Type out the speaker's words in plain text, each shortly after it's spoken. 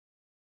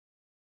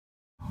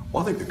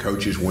Well, I think the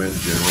coaches win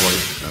generally,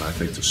 and I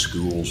think the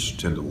schools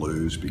tend to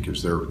lose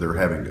because they're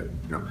having to,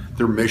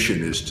 their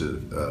mission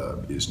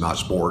is not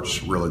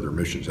sports. Really, their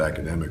mission is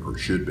academic, or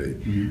should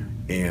be.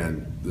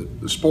 And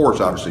the sports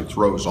obviously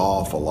throws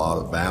off a lot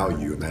of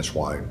value, and that's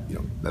why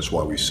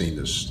we've seen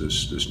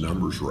this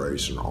numbers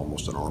race and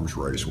almost an arms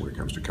race when it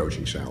comes to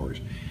coaching salaries.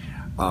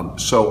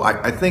 So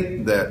I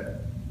think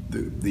that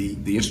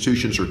the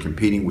institutions are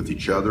competing with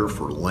each other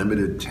for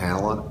limited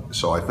talent.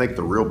 So I think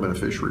the real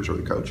beneficiaries are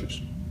the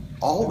coaches.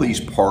 All these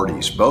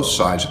parties, both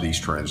sides of these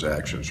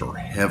transactions, are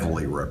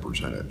heavily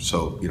represented.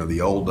 So, the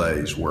old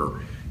days where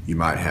you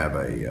might have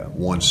a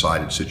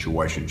one-sided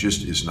situation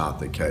just is not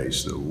the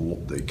case.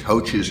 The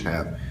coaches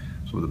have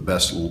some of the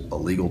best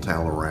legal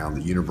talent around.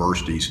 The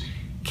universities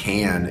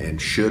can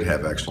and should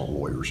have excellent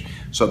lawyers.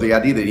 So the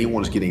idea that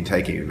anyone's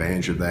taking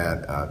advantage of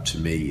that, to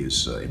me,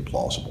 is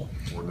implausible.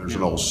 There's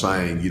an old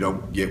saying, you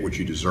don't get what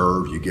you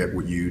deserve, you get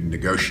what you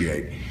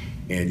negotiate.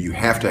 And you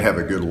have to have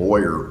a good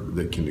lawyer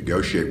that can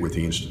negotiate with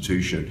the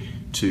institution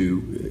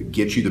to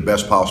get you the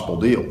best possible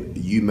deal.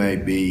 You may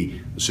be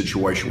a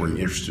situation where you're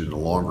interested in a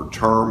longer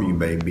term. You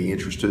may be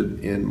interested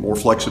in more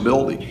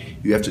flexibility.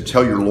 You have to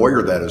tell your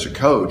lawyer that as a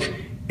coach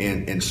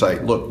and say,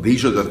 look,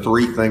 these are the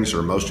three things that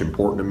are most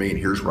important to me, and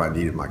here's what I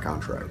need in my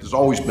contract. There's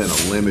always been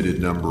a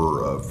limited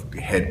number of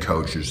head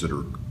coaches that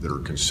are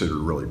considered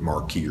really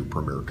marquee or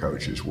premier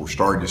coaches. We're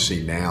starting to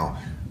see now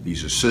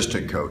these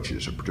assistant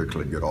coaches, a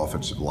particularly good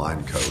offensive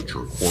line coach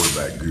or a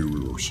quarterback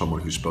guru or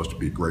someone who's supposed to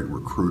be a great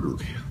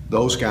recruiter,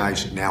 those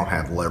guys now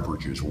have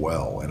leverage as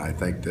well. And I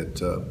think that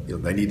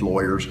they need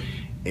lawyers,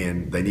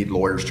 and they need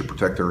lawyers to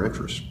protect their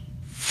interests.